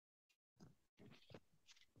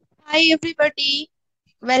Hi everybody,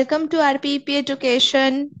 welcome to RPP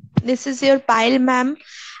Education. This is your Pile ma'am.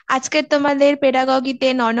 আজকে তোমাদের পেডাগগিতে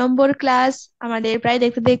 9 নম্বর class, আমাদের প্রায়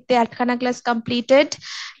দেখতে দেখতে 8খানা ক্লাস কমপ্লিটেড।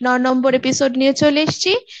 9 নম্বর এপিসোড নিয়ে চলে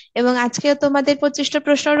এসেছি এবং আজকেও তোমাদের 25টা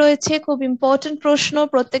প্রশ্ন রয়েছে, খুব ইম্পর্টেন্ট প্রশ্ন,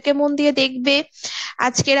 প্রত্যেকে মন দিয়ে দেখবে।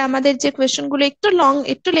 আজকের আমাদের যে কোয়েশ্চেন গুলো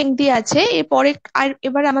একটু লেংদি আছে, এরপরে আর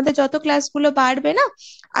এবার আমাদের যত ক্লাসগুলো বাড়বে না,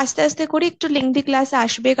 আস্তে আস্তে করে একটু লেংদি ক্লাস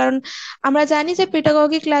আসবে, কারণ আমরা জানি যে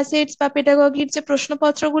পেডাগগি ক্লাসের বা পেডাগগির যে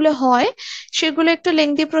প্রশ্নপত্রগুলো হয় সেগুলো একটু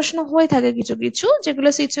লেংদি প্রশ্ন হয়ে থাকে, কিছু কিছু যেগুলো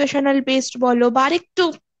সিচুয়েশনাল বেসড বলো বা একটু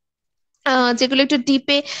যেগুলো একটু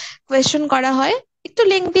ডিপে কোয়েশ্চেন করা হয়, একটু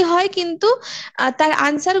লেংদি হয়, কিন্তু তার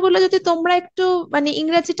আনসার গুলো যদি তোমরা একটু মানে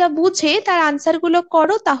ইংরেজিটা বুঝে তার আনসার গুলো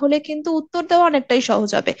করো, তাহলে কিন্তু উত্তর দেওয়া অনেকটাই সহজ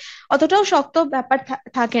হবে। অতটাও শক্ত ব্যাপার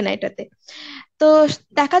থাকে না এটাতে। তো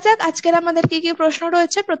দেখা যাক আজকের আমাদের কি কি প্রশ্ন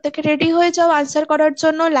রয়েছে। প্রত্যেকে রেডি হয়ে যাও আনসার করার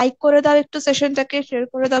জন্য, লাইক করে দাও একটু সেশনটাকে, শেয়ার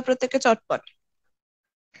করে দাও প্রত্যেকে চটপট।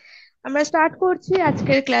 আমরা স্টার্ট করছি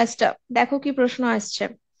আজকের ক্লাসটা। দেখো কি প্রশ্ন আসছে।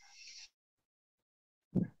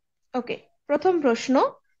 ওকে, প্রথম প্রশ্ন,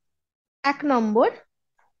 1 নম্বর,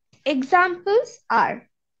 এক্সাম্পলস আর।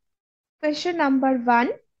 কোয়েশ্চেন নাম্বার 1,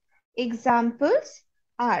 এক্সাম্পলস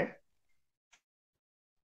আর।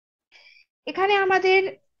 এখানে আমাদের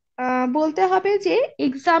বলতে হবে যে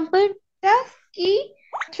এক্সাম্পলটা কি,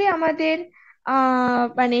 হচ্ছে আমাদের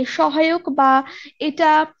মানে সহায়ক, বা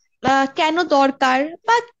এটা কেন দরকার,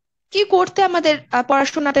 বা কি করতে আমাদের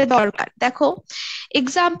পড়াশোনাতে দরকার। দেখো,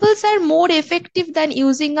 examples R more effective than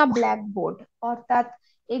using a blackboard. অর্থাৎ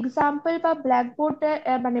এক্সাম্পল বা ব্ল্যাকবোর্ড,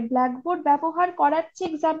 মানে ব্ল্যাকবোর্ড ব্যবহার করার চেয়ে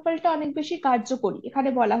এক্সাম্পলটা অনেক বেশি কার্যকরী এখানে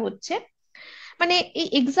বলা হচ্ছে। মানে এই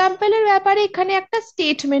এক্সাম্পলের ব্যাপারে এখানে একটা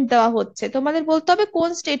স্টেটমেন্ট দেওয়া হচ্ছে, তোমাদের বলতে হবে কোন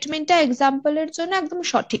স্টেটমেন্টটা এক্সাম্পলের জন্য একদম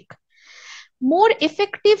সঠিক। More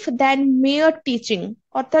effective than mayor teaching,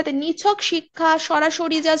 অর্থাৎ নিছক শিক্ষা,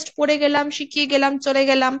 সরাসরি জাস্ট পড়ে গেলাম, শিখিয়ে গেলাম, চলে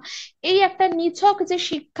গেলাম, এই একটা নিছক যে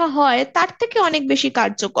শিক্ষা হয় তার থেকে অনেক বেশি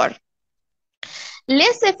কার্যকর।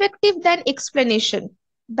 লেস এফেক্টিভ দ্যান এক্সপ্লেনেশন,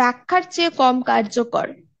 ব্যাখ্যার চেয়ে কম কার্যকর।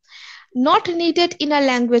 Not needed in a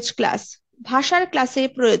language class, ভাষার ক্লাসে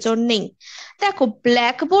প্রয়োজন নেই। দেখো,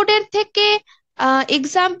 ব্ল্যাকবোর্ডের থেকে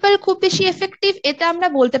এক্সাম্পল খুব বেশি এফেক্টিভ এটা আমরা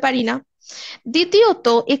বলতে পারি না। দ্বিতীয়ত,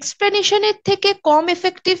 এক্সপ্লেনেশনের থেকে কম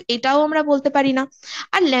এফেক্টিভ এটাও আমরা বলতে পারি না।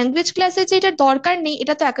 আর ল্যাঙ্গুয়েজ ক্লাসে যে এটা দরকার নেই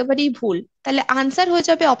এটা তো একেবারেই ভুল। তাহলে আনসার হয়ে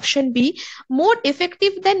যাবে অপশন বি, মোর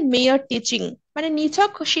এফেক্টিভ দেন মেয়র টিচিং, মানে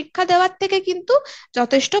নিছক শিক্ষা দেওয়ার থেকে কিন্তু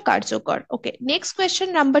যথেষ্ট কার্যকর। ওকে, next question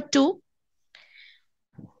number 2,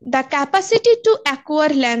 the capacity to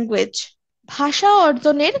acquire language, ভাষা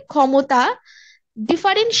অর্জনের ক্ষমতা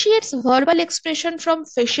differentiates verbal expression from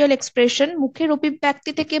facial expression, মুখের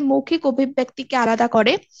অভিব্যক্তি থেকে মৌখিক অভিব্যক্তিকে আলাদা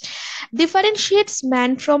করে। ডিফারেন্সিয়েটস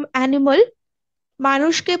ম্যান ফ্রম অ্যানিমাল,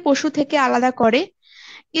 মানুষকে পশু থেকে আলাদা করে।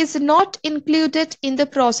 Is not included in the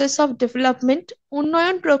process of development,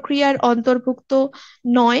 উন্নয়ন প্রক্রিয়ার অন্তর্ভুক্ত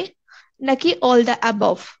নয়। নাকি অল দ্য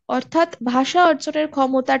অ্যাবভ, অর্থাৎ ভাষা অর্জনের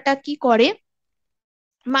ক্ষমতাটা কি করে,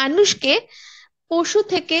 মানুষকে পশু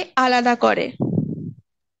থেকে আলাদা করে।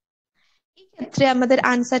 ক্ষেত্রে আমাদের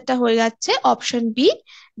আনসারটা হয়ে যাচ্ছে option B,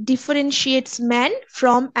 differentiates man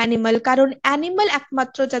from animal, কারণ অ্যানিমাল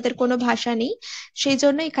একমাত্র যাদের কোনো ভাষা নেই, সেই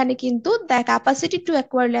জন্য এখানে কিন্তু the capacity to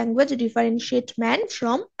acquire language differentiate man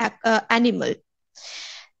from animal.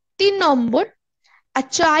 3 number, a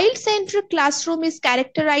child centric classroom is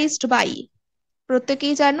characterised by.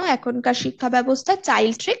 প্রত্যেকেই জানো এখনকার শিক্ষা ব্যবস্থা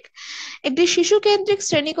চাইল্ড্রিক। একটি শিশু কেন্দ্রিক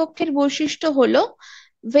শ্রেণীকক্ষের বৈশিষ্ট্য হলো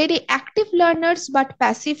very active learners but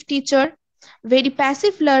passive teacher, very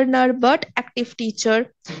passive learner but active teacher,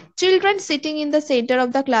 children sitting in the center of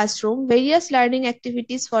the classroom, various learning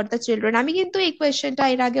activities for the children। আমি কিন্তু এই কোয়েশ্চেনটা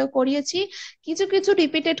এর আগেও করিয়েছি, কিছু কিছু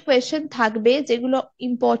রিপিটেড কোয়েশ্চেন থাকবে যেগুলো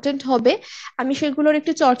ইম্পর্টেন্ট হবে, আমি সেগুলোর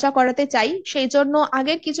একটু চর্চা করাতে চাই। সেই জন্য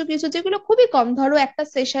আগের কিছু কিছু যেগুলো খুবই কম, ধরো একটা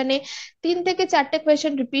সেশনে 3 থেকে 4টে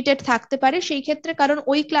কোয়েশ্চেন রিপিটেড থাকতে পারে, সেই ক্ষেত্রে কারণ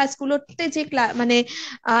ওই ক্লাসগুলোতে যে মানে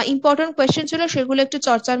ইম্পর্টেন্ট কোয়েশ্চেন ছিল সেগুলো একটু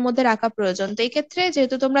চর্চার মধ্যে রাখা প্রয়োজন। তো এই ক্ষেত্রে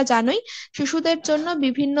যেহেতু তোমরা জানোই শিশুদের জন্য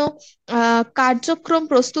বিভিন্ন কার্যক্রম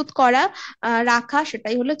প্রস্তুত করা, রাখা,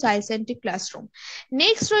 সেটাই হলো চাইল্ড সেন্ট্রিক ক্লাসরুম।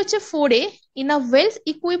 নেক্সট রয়েছে 4-এ, in a well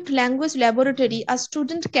equipped language laboratory a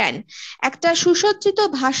student can, একটা সুসজ্জিত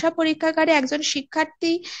ভাষা পরীক্ষাগারে একজন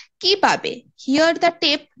শিক্ষার্থী কি পাবে? Here the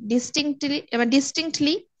tape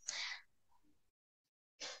distinctly,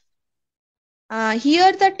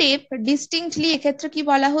 here the tape distinctly, এক্ষেত্রে কি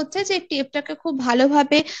বলা হচ্ছে যে টেপটাকে খুব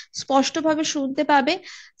ভালোভাবে স্পষ্টভাবে শুনতে পাবে।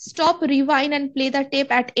 Stop, rewind and play the tape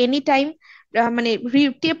at any time, মানে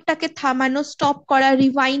টেপটাকে থামানো, স্টপ করা,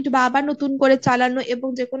 রিওয়াইন্ড বা আবার নতুন করে চালানো, এবং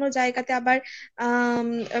যে কোনো জায়গাতে আবার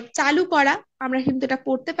চালু করা, আমরা কিন্তু এটা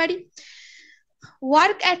করতে পারি।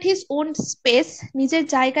 Work at his own space, নিজের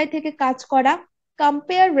জায়গায় থেকে কাজ করা।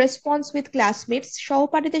 কম্পেয়ার রেসপন্স উইথ ক্লাসমেটস,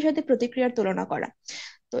 সহপাঠীদের সাথে প্রতিক্রিয়ার তুলনা করা।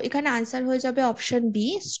 তো এখানে আনসার হয়ে যাবে option B,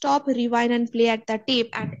 stop, rewind and play at the tape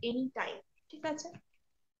at any time. ঠিক আছে,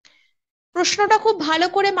 প্রশ্নটা খুব ভালো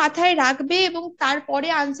করে মাথায় রাখবে এবং তারপরে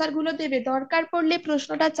আনসার গুলো দেবে। দরকার পড়লে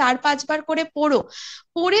প্রশ্নটা 4-5 বার করে পড়ো,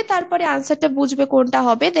 পড়ে তারপরে আনসারটা বুঝবে কোনটা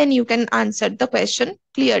হবে, দেন you can answer the question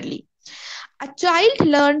clearly. A child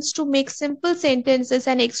learns to make simple sentences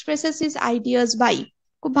and expresses his ideas by,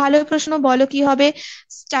 খুব ভালো প্রশ্ন, বলো কি হবে।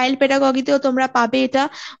 স্টাইল পেডাগগিতেও তোমরা পাবে এটা।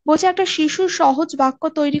 বলছে একটা শিশু সহজ বাক্য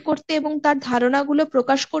তৈরি করতে এবং তার ধারণাগুলো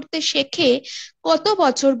প্রকাশ করতে শেখে কত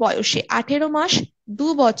বছর বয়সে? 18 মাস, 2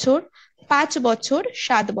 বছর, 5 বছর,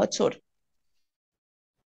 7 বছর।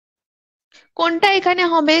 কোনটা এখানে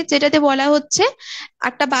হবে? যেটাতে বলা হচ্ছে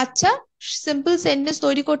একটা বাচ্চা সিম্পল সেন্টেন্স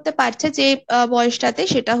তৈরি করতে পারছে যে বয়সটাতে,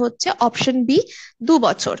 সেটা হচ্ছে অপশন বি, 2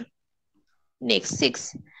 বছর। Next 6,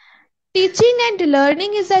 teaching and learning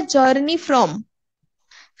is a journey from,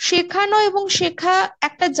 শেখানো এবং শেখা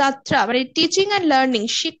একটা যাত্রা, মানে টিচিং অ্যান্ড লার্নিং,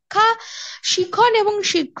 শিক্ষা, শিখন এবং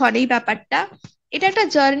শিক্ষণ, এই ব্যাপারটা এটা একটা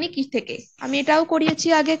জার্নি কি থেকে? আমি এটাও করিয়েছি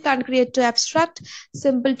আগে, কনক্রিয়েট two abstract,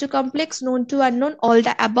 simple to complex, known to unknown, all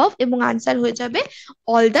the above, এবং আনসার হয়ে যাবে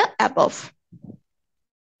অল দ্য অ্যাবভ।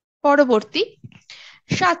 পরবর্তী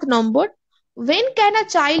 7 নম্বর, when can a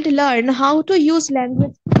child learn how to use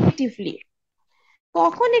language creatively,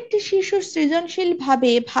 কখন একটি শিশু সৃজনশীল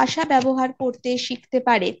ভাবে ভাষা ব্যবহার করতে শিখতে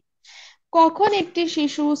পারে? কখন একটি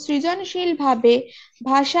শিশু সৃজনশীল ভাবে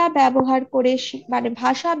ভাষা ব্যবহার করে মানে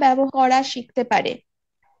ভাষা ব্যবহার করা শিখতে পারে?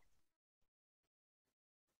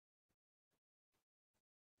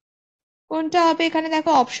 কোনটা হবে? এখানে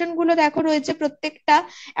দেখো অপশন গুলো দেখো রয়েছে, প্রত্যেকটা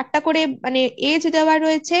একটা করে মানে এজ দেওয়া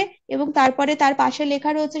রয়েছে এবং তারপরে তার পাশে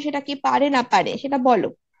লেখা রয়েছে সেটা কি পারে না পারে, সেটা বলো।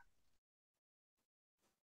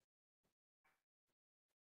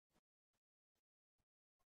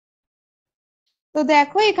 তো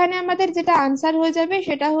দেখো এখানে আমাদের যেটা আনসার হয়ে যাবে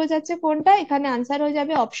সেটা হয়ে যাচ্ছে কোনটা? এখানে আনসার হয়ে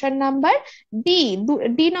যাবে অপশন নাম্বার ডি।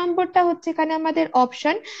 ডি নম্বরটা হচ্ছে এখানে আমাদের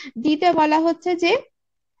অপশন ডি তে বলা হচ্ছে যে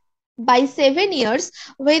by 7 years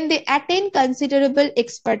when they attain considerable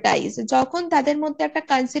expertise, যখন তাদের মধ্যে একটা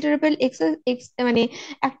কনসিডারেবল মানে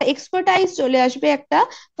একটা এক্সপার্টাইজ চলে আসবে একটা,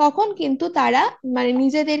 তখন কিন্তু তারা মানে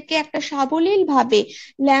নিজেদেরকে একটা সাবলীল ভাবে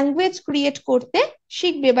ল্যাঙ্গুয়েজ ক্রিয়েট করতে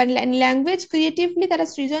শিখবে, বা ল্যাঙ্গুয়েজ ক্রিয়েটিভলি তারা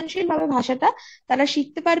সৃজনশীল ভাবে ভাষাটা তারা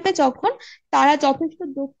শিখতে পারবে যখন তারা যথেষ্ট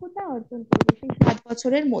দক্ষতা অর্জন করবে সেই 7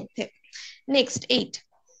 বছরের মধ্যে। Next 8,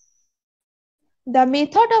 the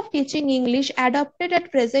method of teaching English adopted at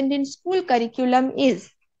present in school curriculum is,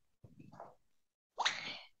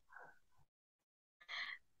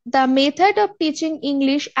 the method of teaching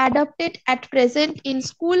English adopted at present in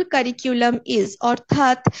school curriculum is,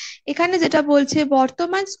 অর্থাৎ এখানে যেটা বলছে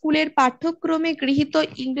বর্তমান স্কুলের পাঠ্যক্রমে গৃহীত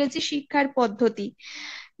ইংরেজি শিক্ষার পদ্ধতি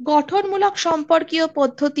গঠনমূলক সম্পর্কীয়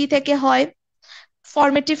পদ্ধতি থেকে হয়,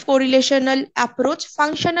 formative কোরিলেশনাল approach,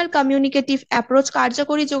 functional communicative approach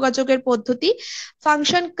কার্যকরী যোগাযোগের পদ্ধতি,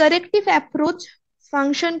 ফাংশন কারেক্টিভ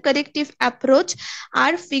অ্যাপ্রোচ,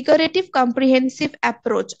 আর ফিগারেটিভ কম্প্রিহেন্সিভ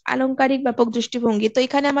অ্যাপ্রোচ আলংকারিক ব্যাপক দৃষ্টিভঙ্গি। তো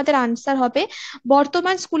এখানে আমাদের আনসার হবে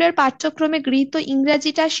বর্তমান স্কুলের পাঠ্যক্রমে গৃহীত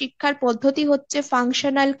ইংরেজিটা শিক্ষার পদ্ধতি হচ্ছে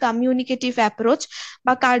ফাংশনাল কমিউনিকেটিভ অ্যাপ্রোচ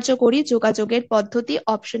বা কার্যকরী যোগাযোগের পদ্ধতি,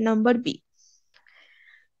 option number B.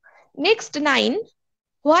 Next 9,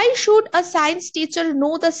 why should a science teacher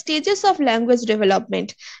know the stages of language development?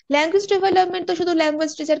 Language development তো শুধু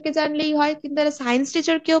ল্যাঙ্গুয়েজ টিচারকে জানলেই হয়, কিন্তু সায়েন্স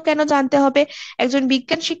টিচারকেও কেন জানতে হবে? একজন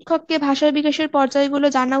বিজ্ঞান শিক্ষককে ভাষা বিকাশের পর্যায়গুলো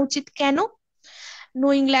জানা উচিত কেন?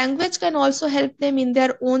 Knowing language can also help them in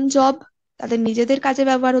their own job, তাদের নিজেদের কাজে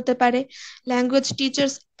ব্যবহার হতে পারে। Language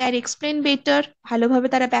teachers can explain better, ভালোভাবে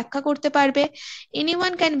তারা ব্যাখ্যা করতে পারবে।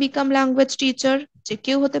 Anyone can become language teacher, যে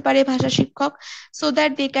কেউ হতে পারে ভাষা শিক্ষক। So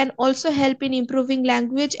that they can also help in improving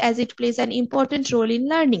language as it plays an important role in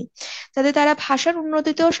learning, যাতে তারা ভাষার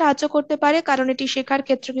উন্নতিতেও সাহায্য করতে পারে, কারণ এটি শেখার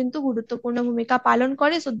ক্ষেত্রে কিন্তু গুরুত্বপূর্ণ ভূমিকা পালন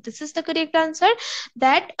করে। So this is the correct answer,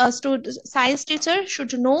 that science teacher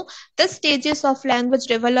should know the stages of language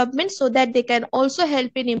development so that they can also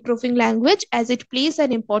help in improving language as it plays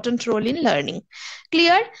an important role in learning.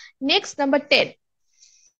 Clear? Next, number 10.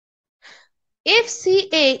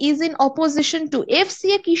 FCA is in opposition to,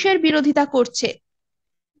 FCA কিসের বিরোধিতা করছে?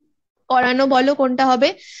 করানো, বলো কোনটা হবে?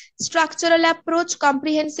 Structural approach,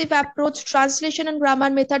 comprehensive approach, translation and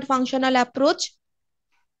grammar method, functional approach.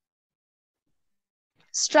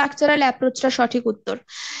 Structural অ্যাপ্রোচটা সঠিক উত্তর।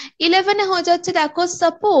 11 হয়ে যাচ্ছে দেখো,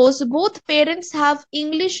 suppose both parents have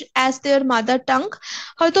English as there mother tongue,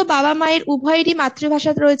 হয়তো বাবা মায়ের উভয়েরই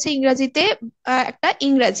মাতৃভাষা রয়েছে ইংরাজিতে, একটা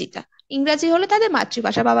ইংরাজি হলো তাদের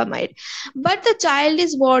মাতৃভাষা বাবা মায়ের, but the child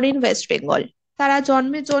is born in West Bengal, তারা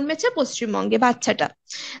জন্মেছে পশ্চিমবঙ্গে বাচ্চাটা,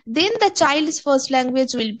 দেন the child's first language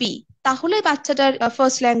will be, তাহলে বাচ্চাটার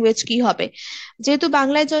ফার্স্ট ল্যাঙ্গুয়েজ কি হবে? যেহেতু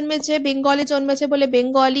বাংলায় জন্মেছে, বেঙ্গলে জন্মেছে বলে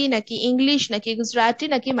বেঙ্গলি নাকি ইংলিশ নাকি গুজরাটি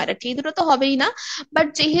নাকি মারাঠি, এই দুটো তো হবেই না। বাট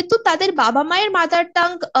যেহেতু তাদের বাবা মায়ের মাদার টাং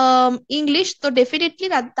ইংলিশ, তো ডেফিনেটলি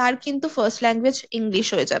তার কিন্তু ফার্স্ট ল্যাঙ্গুয়েজ ইংলিশ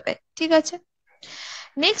হয়ে যাবে। ঠিক আছে।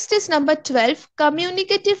 Next is number 12.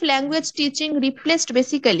 Communicative language teaching replaced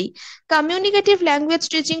basically. Communicative language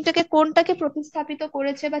teaching টাকে কোনটাকে প্রতিস্থাপিত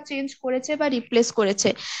করেছে বা চেঞ্জ করেছে বা রিপ্লেস করেছে?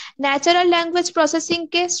 ন্যাচারাল ল্যাঙ্গুয়েজ প্রসেসিং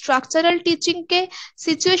কে, স্ট্রাকচারাল টিচিং কে,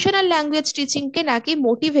 সিচুয়েশনাল ল্যাঙ্গুয়েজ টিচিং কে নাকি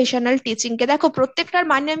মোটিভেশনাল টিচিং কে? দেখো প্রত্যেকটার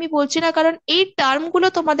মানে আমি বলছি না, কারণ এই টার্ম গুলো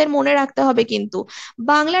তোমাদের মনে রাখতে হবে, কিন্তু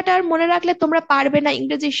বাংলা টার্ম মনে রাখলে তোমরা পারবে না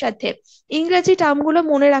ইংরেজির সাথে, ইংরেজি টার্ম গুলো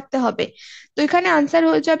মনে রাখতে হবে। তো এখানে আনসার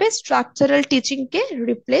হয়ে যাবে স্ট্রাকচারাল টিচিং কে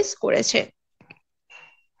রিপ্লেস করেছে।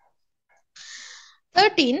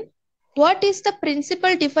 13. What is the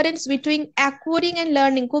principal difference between acquiring and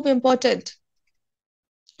learning? খুব ইম্পর্টেন্ট,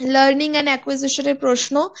 লার্নিং এন্ড অ্যাকুইজিশনের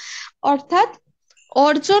প্রশ্ন। অর্থাৎ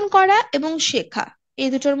অর্জন করা এবং শেখা, এই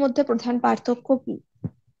দুটোর মধ্যে প্রধান পার্থক্য কি?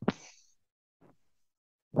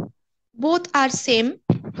 Both are same.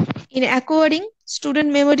 In acquiring, student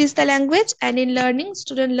memorizes the language, and in learning,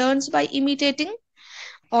 student learns by imitating.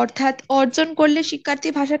 অর্থাৎ অর্জন করলে শিক্ষার্থী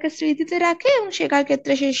ভাষাকে স্মৃতিতে রাখে এবং শেখার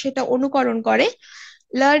ক্ষেত্রে সে সেটা অনুকরণ করে।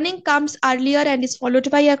 Learning comes earlier and is followed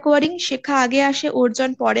by acquiring, শেখা আগে আসে অর্জন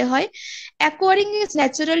পরে হয়। Acquiring is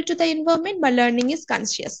natural to the environment বা লার্নিং ইজ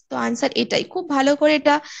কনসিয়াস। তো আনসার এটাই, খুব ভালো করে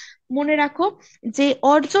এটা মনে রাখো যে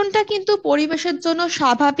অর্জনটা কিন্তু পরিবেশের জন্য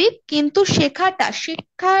স্বাভাবিক, কিন্তু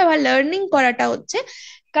শিক্ষা বা লার্নিং করাটা হচ্ছে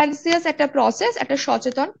কনসিয়াস একটা প্রসেস, একটা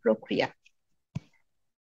সচেতন প্রক্রিয়া।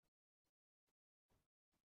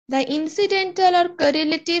 The incidental or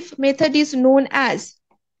correlative method is known as,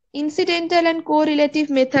 incidental and correlative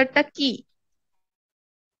মেথডটা কি?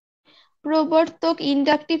 প্রবর্তক,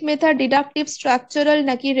 ইন্ডাকটিভ মেথড, ডিডাকটিভ, স্ট্রাকচারাল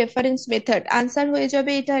নাকি রেফারেন্স মেথড? আনসার হয়ে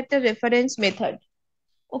যাবে এটা একটা reference method.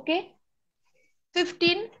 Okay.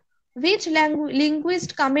 15. Which linguist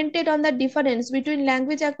commented on the difference between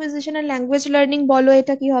language acquisition and language learning? বলো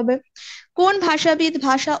এটা কি হবে? কোন ভাষাবিদ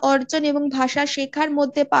ভাষা অর্জন এবং ভাষা শেখার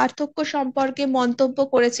মধ্যে পার্থক্য সম্পর্কে মন্তব্য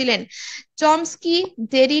করেছিলেন? Chomsky,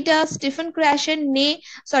 ডেরিডা, Stephen ক্র্যাশেন,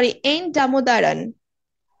 N দামোদারন।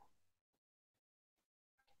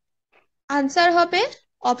 আনসার হবে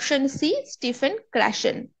option C, Stephen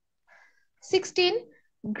ক্র্যাশেন। 16.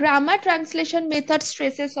 Grammar translation method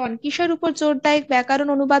stresses on, কিসের উপর জোর দেয়? ব্যাকরণ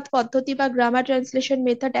অনুবাদ পদ্ধতি বা grammar translation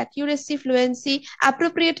method, accuracy, fluency,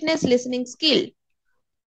 appropriateness, listening skill?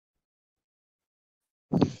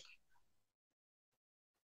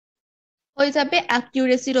 হয়ে যাবে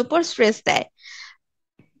অ্যাকিউরেসির উপর স্ট্রেস দেয়।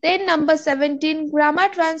 Then number 17, grammar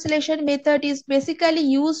translation method is basically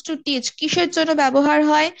used to teach, কিসের জন্য ব্যবহার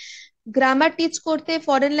হয়? গ্রামার টিচ করতে,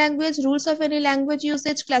 foreign language, rules of any language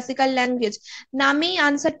usage, classical language. নামেই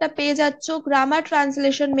আনসারটা পেয়ে যাচ্ছ, grammar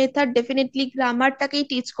translation method definitely গ্রামারটাকেই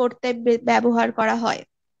teach করতে ব্যবহার করা হয়।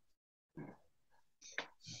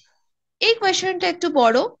 এই কোয়েশ্চেনটা একটু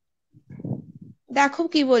বড়, দেখো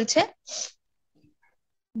কি বলছে।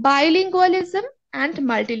 বাইলিঙ্গুয়ালিজম অ্যান্ড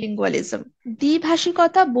মাল্টিলিঙ্গুয়ালিজম,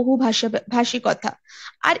 দ্বিভাষিকতা ভাষিকতা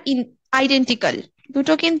আর আইডেন্টিক্যাল,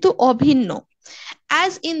 দুটো কিন্তু অভিন্ন।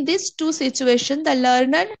 As in these two situation, the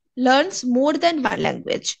learner learns more than one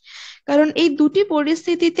language. কারণ এই দুটি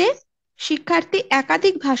পরিস্থিতিতে শিক্ষার্থী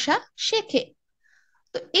একাধিক ভাষা শেখে।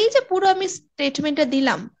 তো এই যে পুরো আমি স্টেটমেন্টটা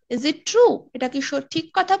দিলাম, ইজ ইট ট্রু? এটা কি ঠিক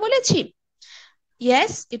কথা বলেছি?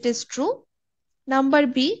 Yes, it is true. Number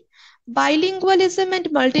B, bilingualism and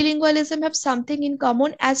multilingualism have something in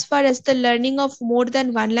common as far as the learning of more than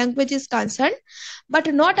one language is concerned, but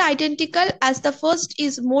not identical, as the first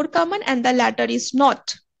is more common and the latter is not.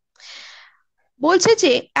 বলছে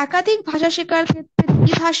যে একাধিক ভাষা শেখার ক্ষেত্রে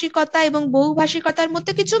দ্বিভাষিকতা এবং বহুভাষিকতার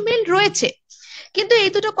মধ্যে কিছু মিল রয়েছে, কিন্তু এই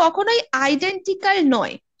দুটো কখনোই আইডেন্টিক্যাল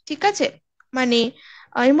নয়। ঠিক আছে, মানে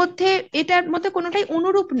এর মধ্যে এটার মধ্যে কোনোটাই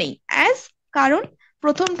অনুরূপ নেই, অ্যাজ, কারণ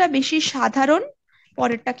প্রথমটা বেশি সাধারণ,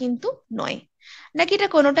 পরেরটা কিন্তু নয়। নাকি এটা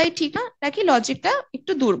কোনোটাই ঠিক না, নাকি লজিকটা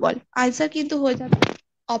একটু দুর্বল? আনসার কিন্তু হয়ে যাবে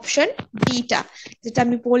অপশন বিটা, যেটা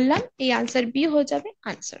আমি বললাম, এই আনসার বি হয়ে যাবে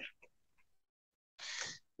আনসার।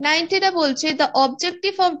 90টা বলছে the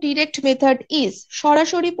objective of direct method is,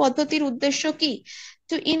 সরাসরি পদ্ধতির উদ্দেশ্য কি?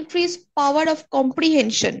 To increase power of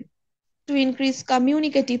comprehension, to increase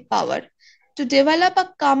communicative power, to develop a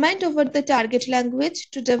command over the target language,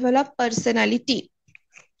 to develop personality.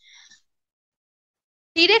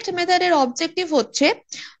 Direct মেথডের অবজেক্টিভ হচ্ছে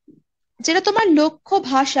যেটা তোমার লক্ষ্য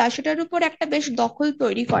ভাষা, সেটার উপর একটা বেশ দখল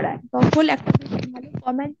তৈরি করা, একটা ভালো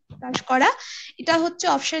কমান্ড প্রকাশ করা। এটা হচ্ছে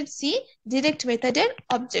অপশন সি, ডিরেক্ট মেথডের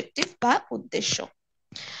অবজেক্টিভ বা উদ্দেশ্য।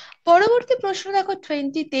 পরবর্তী প্রশ্ন দেখো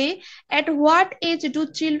 20-তে, at what age do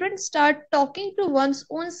children start talking to one's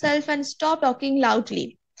own self and stop talking loudly?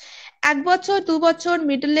 1 বছর, 2 বছর,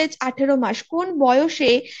 মিডল এজ, 18 মাস, কোন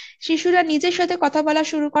বয়সে শিশুরা নিজের সাথে কথা বলা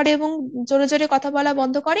শুরু করে এবং জোরে জোরে কথা বলা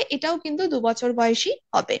বন্ধ করে? এটাও কিন্তু 2 বছর বয়সী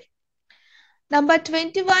হবে। Number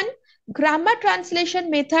 21, grammar translation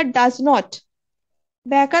method does not,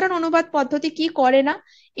 ব্যাকরণ অনুবাদ পদ্ধতি কি করে না?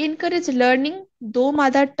 এনকারেজ লার্নিং, দো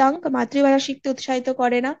মাদার টাং, মাতৃভাষা শিখতে উৎসাহিত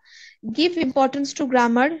করে না, give importance two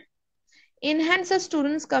grammar, enhance a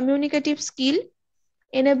students communicative skill,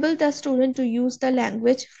 enable the student to use the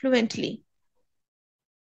language fluently.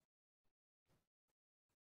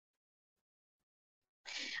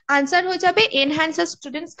 Answer হয়ে যাবে enhance a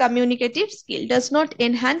student's communicative skill, does not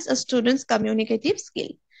enhance a student's communicative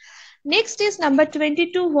skill. Next is number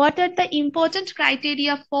 22. What are the important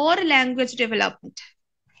criteria for language development?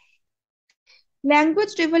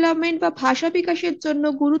 Language development বা ভাষা বিকাশের জন্য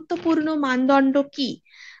গুরুত্বপূর্ণ মানদণ্ড কি?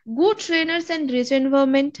 Good trainers and rich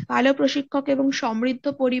environment, ভালো প্রশিক্ষক এবং সমৃদ্ধ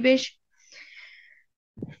পরিবেশ।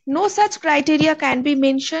 No such criteria can be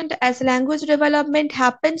mentioned as language development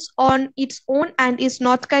happens on its own and is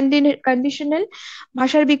not conditional.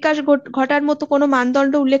 ভাষার বিকাশ ঘটার মতো কোনো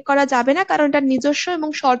মানদণ্ড উল্লেখ করা যাবে না, কারণ এটা নিজস্ব এবং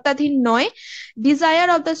শর্তাধীন নয়। Desire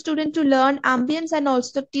of the student to learn, ambience and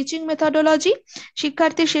also the teaching methodology,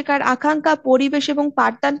 শিক্ষার্থীর শেখার আকাঙ্ক্ষা, পরিবেশ এবং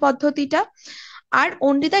পাঠদান পদ্ধতিটা। আর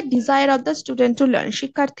only the desire of the student to learn,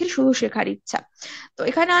 শিক্ষার্থীর শুধু শেখার ইচ্ছা। তো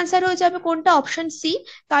এখানে আনসার হয়ে যাবে কোনটা? অপশন সি,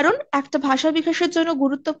 কারণ একটা ভাষা বিকাশের জন্য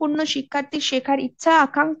গুরুত্বপূর্ণ শিক্ষার্থীর শেখার ইচ্ছা,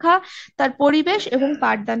 আকাঙ্ক্ষা, তার পরিবেশ এবং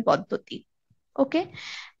পাঠদান পদ্ধতি। ওকে,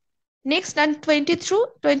 next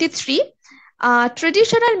 23,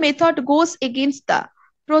 traditional method goes against the,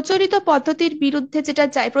 প্রচলিত পদ্ধতির বিরুদ্ধে যেটা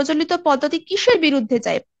যায়। প্রচলিত পদ্ধতি কিসের বিরুদ্ধে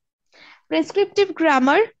যায়? Prescriptive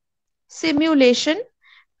grammar, simulation,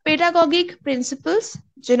 পেডাগগিক principles,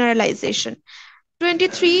 generalisation.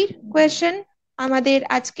 23 question আমাদের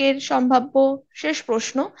আজকের সম্ভাব্য শেষ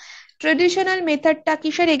প্রশ্ন। ট্রেডিশনাল মেথডটা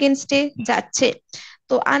কিসের এগেনস্টে যাচ্ছে?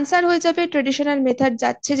 তো আনসার হয়ে যাবে ট্রেডিশনাল মেথড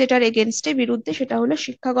যাচ্ছে যেটার এগেনস্টে, বিরুদ্ধে, সেটা হলো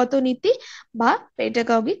শিক্ষাগত নীতি বা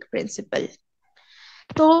পেডাগগিক প্রিন্সিপাল।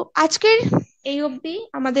 তো আজকের এই অবধি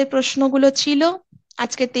আমাদের প্রশ্নগুলো ছিল।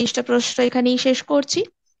 আজকের 23টা প্রশ্ন এখানেই শেষ করছি।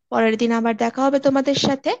 পরের দিন আবার দেখা হবে তোমাদের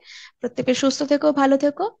সাথে। প্রত্যেকে সুস্থ থেকো, ভালো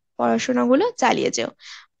থেকো, পড়াশোনাগুলো চালিয়ে যেও।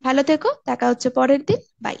 ভালো থেকো, দেখা হচ্ছে পরের দিন।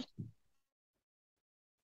 বাই।